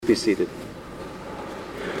be seated.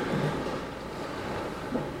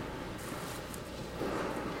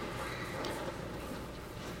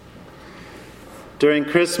 During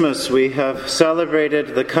Christmas, we have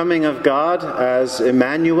celebrated the coming of God as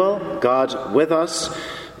Emmanuel, God with us,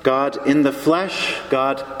 God in the flesh,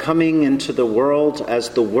 God coming into the world as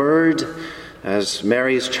the Word, as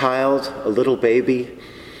Mary's child, a little baby.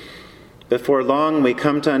 Before long, we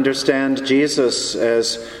come to understand Jesus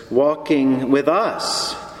as walking with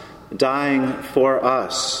us, dying for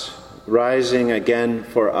us, rising again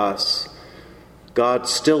for us. God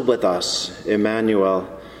still with us, Emmanuel.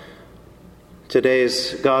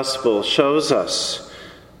 Today's gospel shows us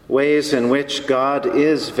ways in which God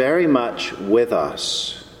is very much with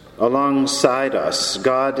us, alongside us.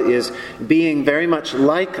 God is being very much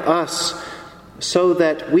like us so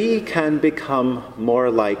that we can become more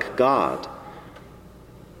like God.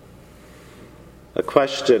 A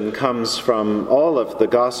question comes from all of the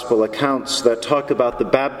gospel accounts that talk about the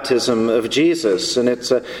baptism of Jesus, and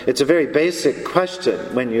it's a very basic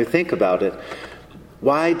question when you think about it.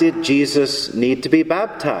 Why did Jesus need to be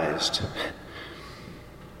baptized?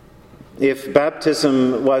 If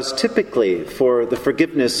baptism was typically for the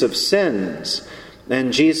forgiveness of sins,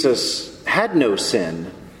 and Jesus had no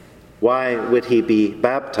sin, why would he be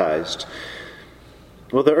baptized?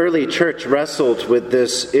 Well, the early church wrestled with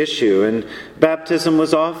this issue, and baptism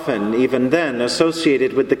was often, even then,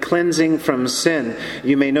 associated with the cleansing from sin.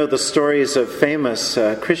 You may know the stories of famous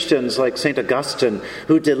Christians like St. Augustine,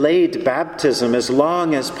 who delayed baptism as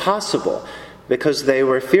long as possible because they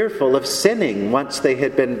were fearful of sinning once they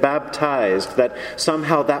had been baptized, that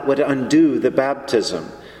somehow that would undo the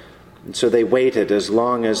baptism. And so they waited as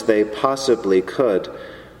long as they possibly could.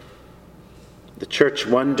 The church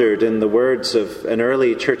wondered, in the words of an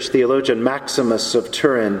early church theologian, Maximus of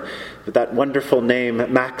Turin, with that wonderful name,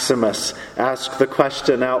 Maximus, asked the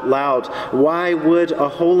question out loud, why would a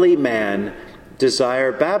holy man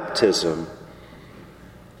desire baptism?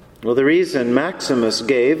 Well, the reason Maximus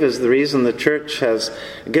gave is the reason the church has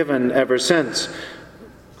given ever since.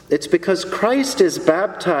 It's because Christ is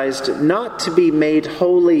baptized not to be made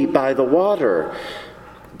holy by the water,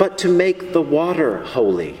 but to make the water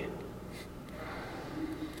holy.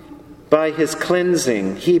 By his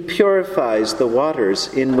cleansing, he purifies the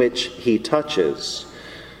waters in which he touches.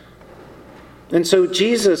 And so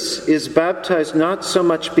Jesus is baptized not so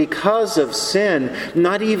much because of sin,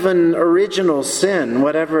 not even original sin,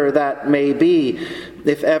 whatever that may be,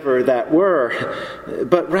 if ever that were,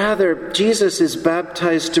 but rather Jesus is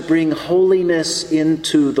baptized to bring holiness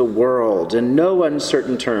into the world, in no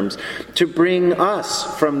uncertain terms, to bring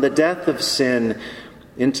us from the death of sin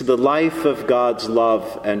into the life of God's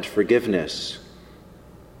love and forgiveness.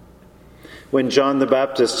 When John the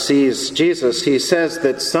Baptist sees Jesus, he says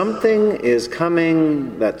that something is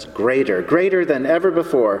coming that's greater than ever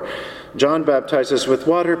before. John baptizes with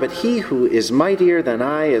water, but he who is mightier than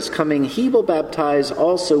I is coming. He will baptize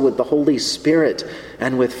also with the Holy Spirit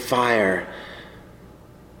and with fire.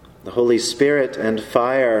 The Holy Spirit and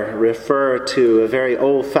fire refer to a very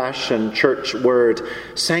old-fashioned church word,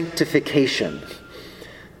 sanctification.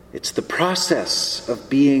 It's the process of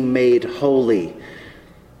being made holy.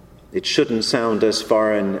 It shouldn't sound as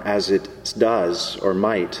foreign as it does or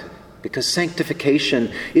might, because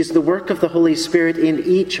sanctification is the work of the Holy Spirit in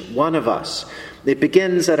each one of us. It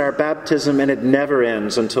begins at our baptism and it never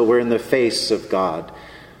ends until we're in the face of God.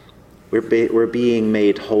 We're being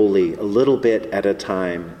made holy a little bit at a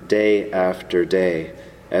time, day after day,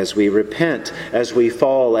 as we repent, as we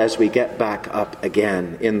fall, as we get back up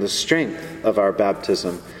again in the strength of our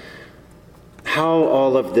baptism. How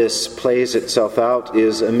all of this plays itself out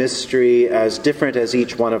is a mystery as different as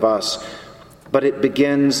each one of us, but it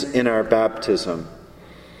begins in our baptism.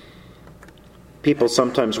 People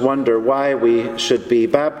sometimes wonder why we should be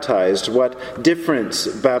baptized, what difference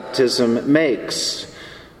baptism makes.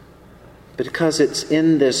 Because it's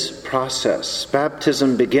in this process,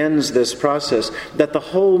 baptism begins this process, that the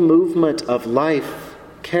whole movement of life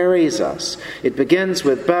carries us. It begins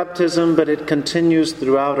with baptism, but it continues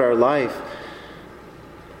throughout our life.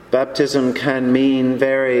 Baptism can mean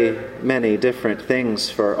very many different things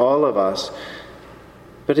for all of us,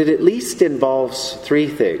 but it at least involves three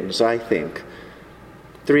things, I think.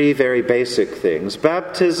 Three very basic things.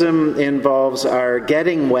 Baptism involves our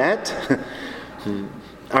getting wet,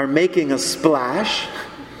 our making a splash,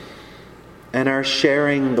 and our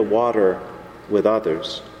sharing the water with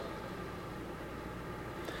others.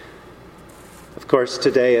 Of course,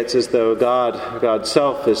 today it's as though God's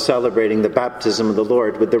self is celebrating the baptism of the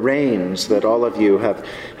Lord with the rains that all of you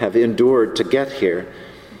have endured to get here.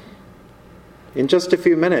 In just a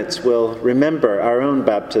few minutes, we'll remember our own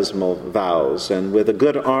baptismal vows, and with a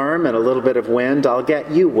good arm and a little bit of wind, I'll get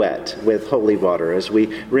you wet with holy water as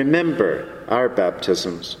we remember our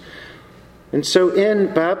baptisms. And so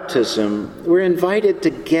in baptism, we're invited to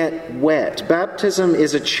get wet. Baptism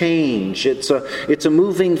is a change. It's a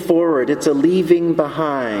moving forward. It's a leaving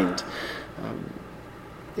behind.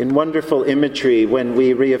 In wonderful imagery, when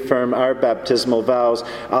we reaffirm our baptismal vows,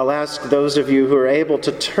 I'll ask those of you who are able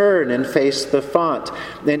to turn and face the font.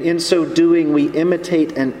 And in so doing, we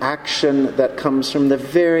imitate an action that comes from the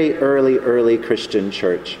very early Christian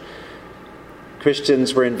church.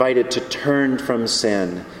 Christians were invited to turn from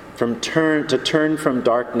sin, to turn from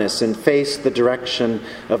darkness and face the direction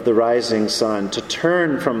of the rising sun, to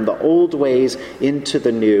turn from the old ways into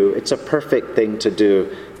the new. It's a perfect thing to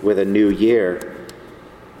do with a new year.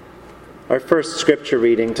 Our first scripture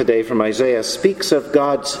reading today from Isaiah speaks of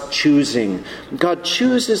God's choosing. God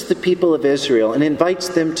chooses the people of Israel and invites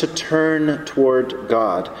them to turn toward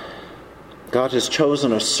God. God has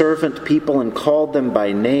chosen a servant people and called them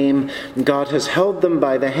by name. God has held them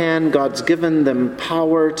by the hand. God's given them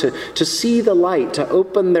power to see the light, to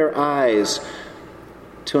open their eyes,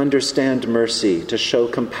 to understand mercy, to show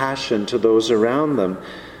compassion to those around them.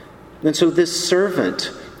 And so this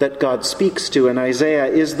servant that God speaks to in Isaiah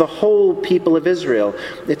is the whole people of Israel.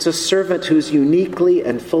 It's a servant who's uniquely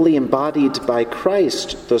and fully embodied by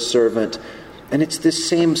Christ, the servant. And it's this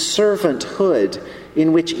same servanthood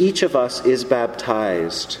in which each of us is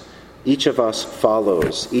baptized. Each of us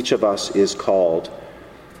follows. Each of us is called.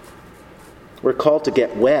 We're called to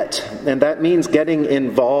get wet, and that means getting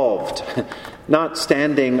involved, not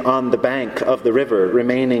standing on the bank of the river,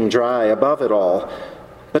 remaining dry above it all,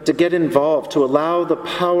 but to get involved, to allow the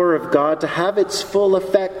power of God to have its full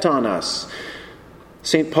effect on us.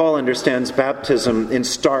 St. Paul understands baptism in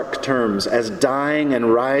stark terms as dying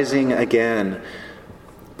and rising again.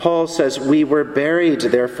 Paul says, "We were buried,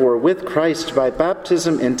 therefore, with Christ by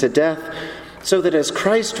baptism into death, so that as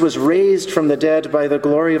Christ was raised from the dead by the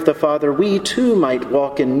glory of the Father, we too might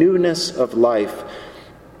walk in newness of life.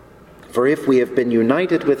 For if we have been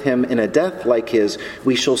united with him in a death like his,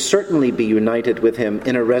 we shall certainly be united with him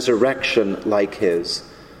in a resurrection like his."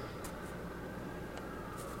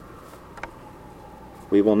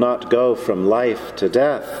 We will not go from life to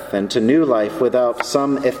death and to new life without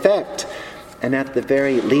some effect. And at the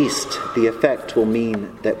very least, the effect will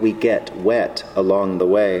mean that we get wet along the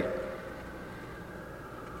way.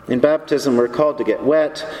 In baptism, we're called to get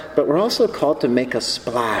wet, but we're also called to make a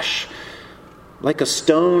splash. Like a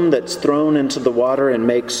stone that's thrown into the water and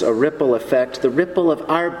makes a ripple effect, the ripple of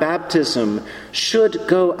our baptism should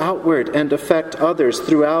go outward and affect others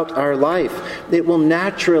throughout our life. It will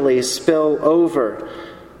naturally spill over.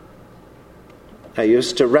 I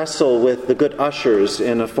used to wrestle with the good ushers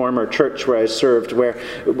in a former church where I served, where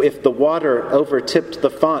if the water overtipped the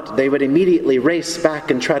font, they would immediately race back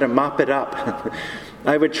and try to mop it up.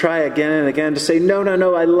 I would try again and again to say, no,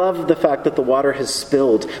 I love the fact that the water has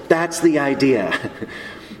spilled. That's the idea.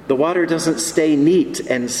 The water doesn't stay neat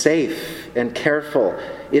and safe and careful.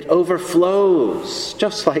 It overflows,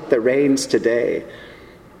 just like the rains today.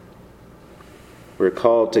 We're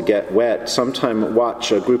called to get wet. Sometime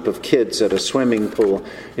watch a group of kids at a swimming pool.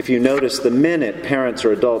 If you notice, the minute parents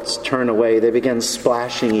or adults turn away, they begin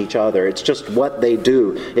splashing each other. It's just what they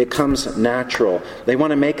do. It comes natural. They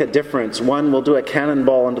want to make a difference. One will do a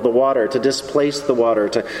cannonball into the water to displace the water,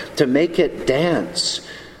 to make it dance.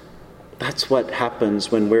 That's what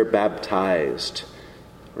happens when we're baptized.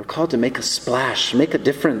 We're called to make a splash, make a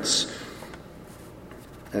difference.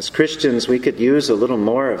 As Christians, we could use a little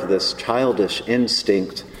more of this childish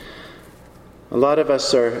instinct. A lot of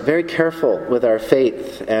us are very careful with our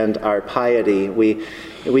faith and our piety.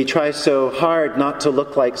 We try so hard not to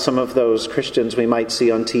look like some of those Christians we might see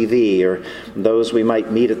on TV or those we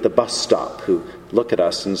might meet at the bus stop who look at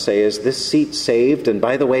us and say, "Is this seat saved? And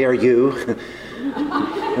by the way, are you?"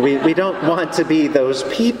 We don't want to be those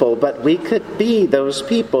people, but we could be those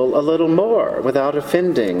people a little more without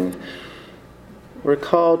offending. We're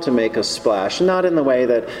called to make a splash, not in the way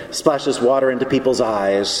that splashes water into people's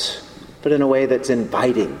eyes, but in a way that's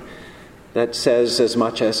inviting, that says as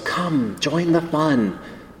much as, "Come, join the fun.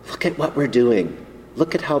 Look at what we're doing.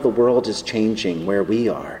 Look at how the world is changing where we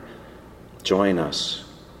are. Join us."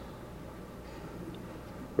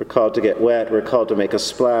 We're called to get wet. We're called to make a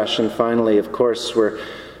splash. And finally, of course, we're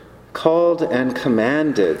called and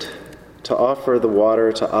commanded to offer the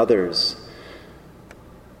water to others.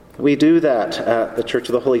 We do that at the Church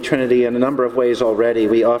of the Holy Trinity in a number of ways already.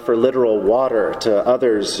 We offer literal water to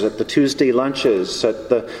others at the Tuesday lunches, at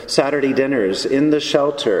the Saturday dinners, in the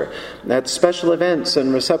shelter, at special events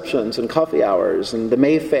and receptions and coffee hours, and the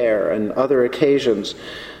Mayfair and other occasions.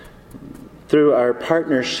 Through our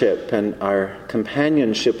partnership and our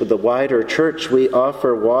companionship with the wider church, we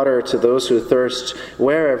offer water to those who thirst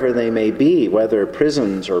wherever they may be, whether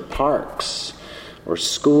prisons or parks or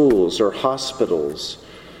schools or hospitals.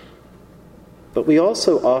 But we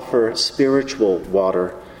also offer spiritual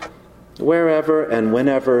water wherever and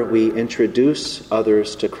whenever we introduce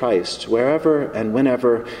others to Christ, wherever and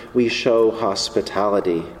whenever we show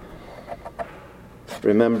hospitality.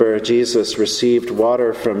 Remember, Jesus received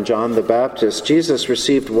water from John the Baptist. Jesus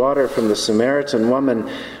received water from the Samaritan woman.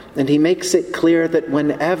 And he makes it clear that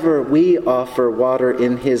whenever we offer water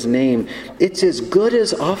in his name, it's as good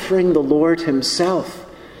as offering the Lord himself.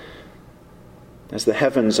 As the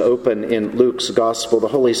heavens open in Luke's Gospel, the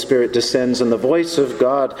Holy Spirit descends and the voice of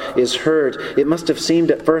God is heard. It must have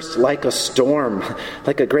seemed at first like a storm,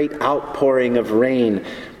 like a great outpouring of rain.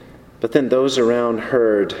 But then those around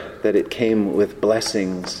heard that it came with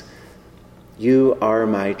blessings. You are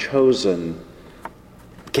my chosen.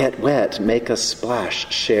 Get wet, make a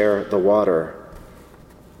splash, share the water.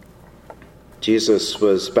 Jesus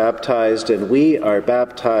was baptized and we are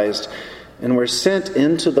baptized. And we're sent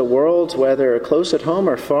into the world, whether close at home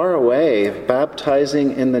or far away,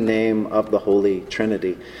 baptizing in the name of the Holy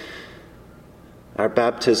Trinity. Our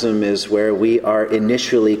baptism is where we are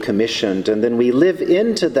initially commissioned, and then we live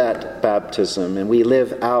into that baptism, and we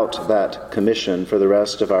live out that commission for the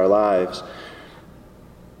rest of our lives.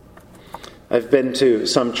 I've been to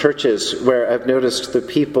some churches where I've noticed the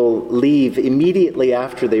people leave immediately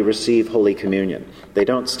after they receive Holy Communion. They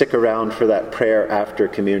don't stick around for that prayer after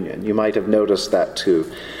communion. You might have noticed that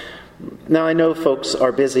too. Now, I know folks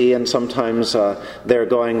are busy and sometimes they're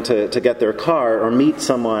going to get their car or meet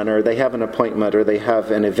someone, or they have an appointment or they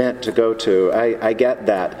have an event to go to. I get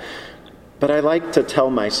that. But I like to tell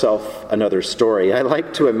myself another story. I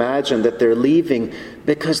like to imagine that they're leaving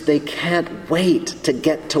because they can't wait to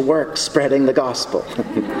get to work spreading the gospel.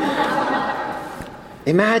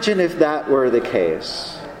 Imagine if that were the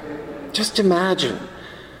case. Just imagine.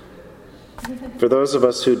 For those of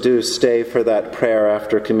us who do stay for that prayer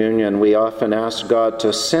after communion, we often ask God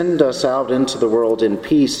to send us out into the world in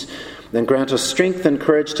peace and grant us strength and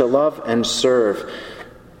courage to love and serve.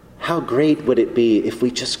 How great would it be if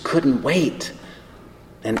we just couldn't wait?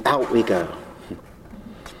 And out we go.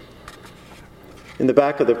 In the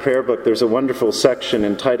back of the prayer book, there's a wonderful section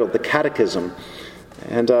entitled The Catechism.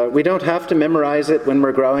 And we don't have to memorize it when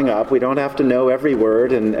we're growing up. We don't have to know every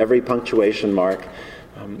word and every punctuation mark.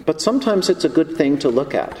 But sometimes it's a good thing to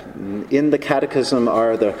look at. In the Catechism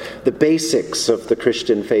are the basics of the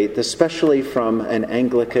Christian faith, especially from an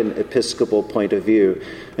Anglican Episcopal point of view.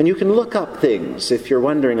 And you can look up things if you're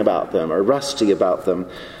wondering about them or rusty about them.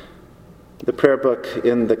 The prayer book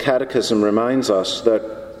in the Catechism reminds us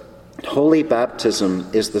that Holy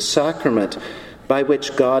Baptism is the sacrament by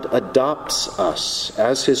which God adopts us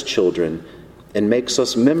as his children and makes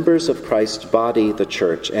us members of Christ's body, the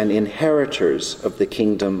church, and inheritors of the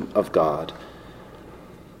kingdom of God.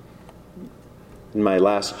 In my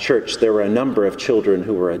last church, there were a number of children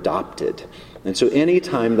who were adopted. And so any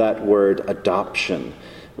time that word adoption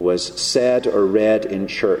was said or read in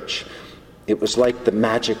church, it was like the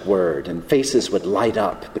magic word, and faces would light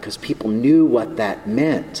up because people knew what that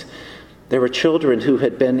meant. There were children who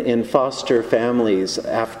had been in foster families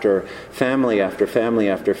after family after family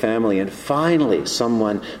after family, and finally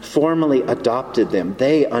someone formally adopted them.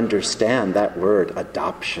 They understand that word,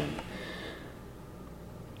 adoption.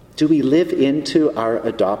 Do we live into our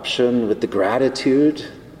adoption with the gratitude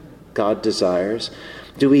God desires?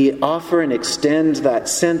 Do we offer and extend that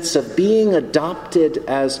sense of being adopted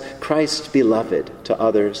as Christ's beloved to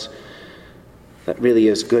others? That really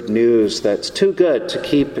is good news that's too good to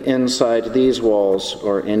keep inside these walls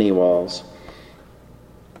or any walls.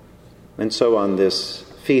 And so on this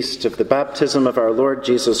feast of the baptism of our Lord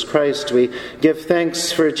Jesus Christ, we give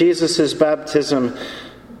thanks for Jesus' baptism,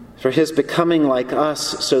 for his becoming like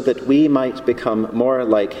us so that we might become more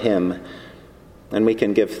like him. And we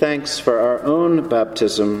can give thanks for our own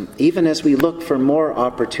baptism, even as we look for more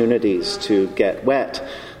opportunities to get wet,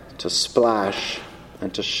 to splash,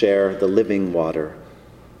 and to share the living water.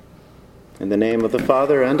 In the name of the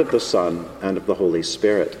Father, and of the Son, and of the Holy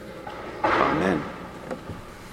Spirit. Amen.